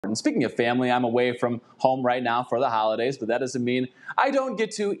And speaking of family, I'm away from home right now for the holidays, but that doesn't mean I don't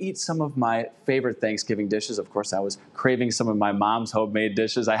get to eat some of my favorite Thanksgiving dishes. Of course, I was craving some of my mom's homemade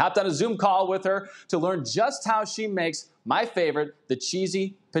dishes. I hopped on a Zoom call with her to learn just how she makes my favorite, the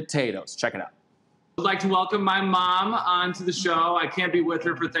cheesy potatoes. Check it out. I'd like to welcome my mom onto the show. I can't be with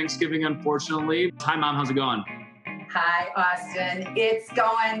her for Thanksgiving, unfortunately. Hi, Mom. How's it going? Hi, Austin. It's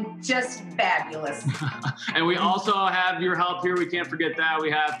going just fabulous. And we also have your help here. We can't forget that.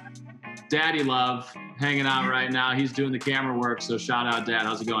 We have Daddy Love hanging out right now. He's doing the camera work, so shout out, Dad.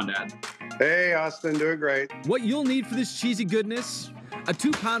 How's it going, Dad? Hey, Austin. Doing great. What you'll need for this cheesy goodness: a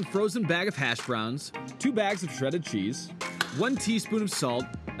 2-pound frozen bag of hash browns, 2 bags of shredded cheese, 1 teaspoon of salt,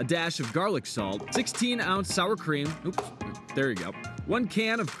 a dash of garlic salt, 16-ounce sour cream, oops, there you go, 1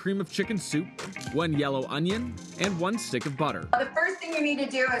 can of cream of chicken soup, 1 yellow onion, and 1 stick of butter. The first thing you need to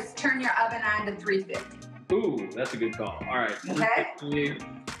do is turn your oven on to 350. Ooh, that's a good call. All right. Okay.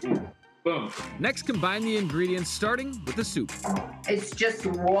 Ooh, boom. Next, combine the ingredients starting with the soup. It's just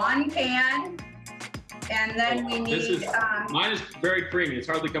 1 can, and then we need... Mine is very creamy. It's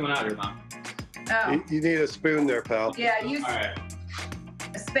hardly coming out here, Mom. Oh, You need a spoon there, pal. yeah, use All right.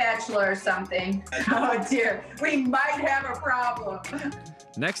 a spatula or something. Oh, dear. We might have a problem.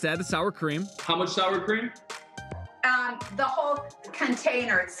 Next, add the sour cream. How much sour cream? The whole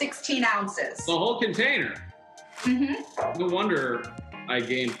container, it's 16 ounces. The whole container. Mm-hmm. No wonder I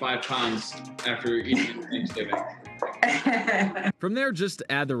gained 5 pounds after eating Thanksgiving. From there, just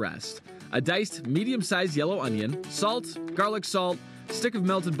add the rest. A diced medium-sized yellow onion, salt, garlic salt, stick of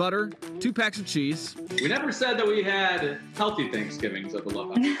melted butter, 2 packs of cheese. We never said that we had healthy Thanksgivings at the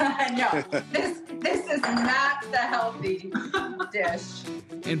Love House. No, this is not the healthy dish.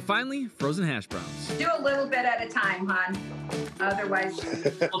 And finally, frozen hash browns. Do a little bit at a time, hon. Otherwise,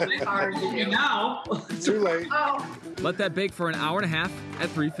 it's hard to do. Now, Too late. Oh, Let that bake for an hour and a half at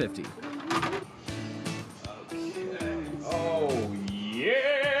 350. oh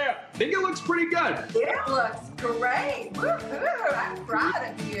yeah, I think it looks pretty good. it looks great. Woohoo! I'm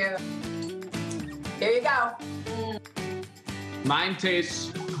proud of you. Here you go. Mine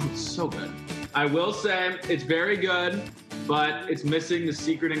tastes it's so good. I will say it's very good, but it's missing the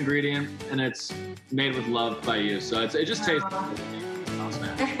secret ingredient, and it's made with love by you. So it just tastes.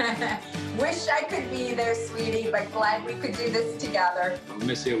 Wish I could be there, sweetie, but glad we could do this together. We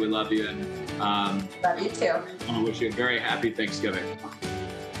miss you. We love you, and Love you too. I want to wish you a very happy Thanksgiving.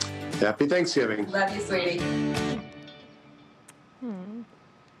 Happy Thanksgiving. Love you, sweetie.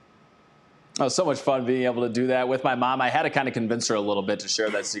 Oh, so much fun being able to do that with my mom. I had to kind of convince her a little bit to share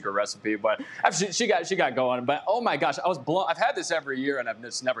that secret recipe, but after she got going. But oh my gosh, I was blown. I've had this every year, and I've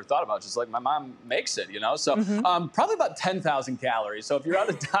just never thought about it. Just like my mom makes it, you know. So probably about 10,000 calories. So if you're on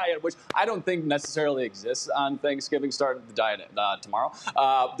a diet, which I don't think necessarily exists on Thanksgiving, start the diet tomorrow.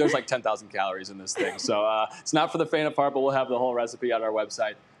 There's like 10,000 calories in this thing. So it's not for the faint of heart, but we'll have the whole recipe on our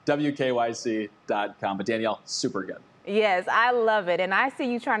website, wkyc.com. But Danielle, super good. Yes, I love it. And I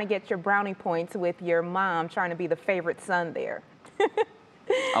see you trying to get your brownie points with your mom trying to be the favorite son there.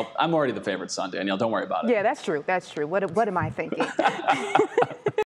 I'm already the favorite son, Danielle. Don't worry about it. Yeah, that's true. That's true. What am I thinking?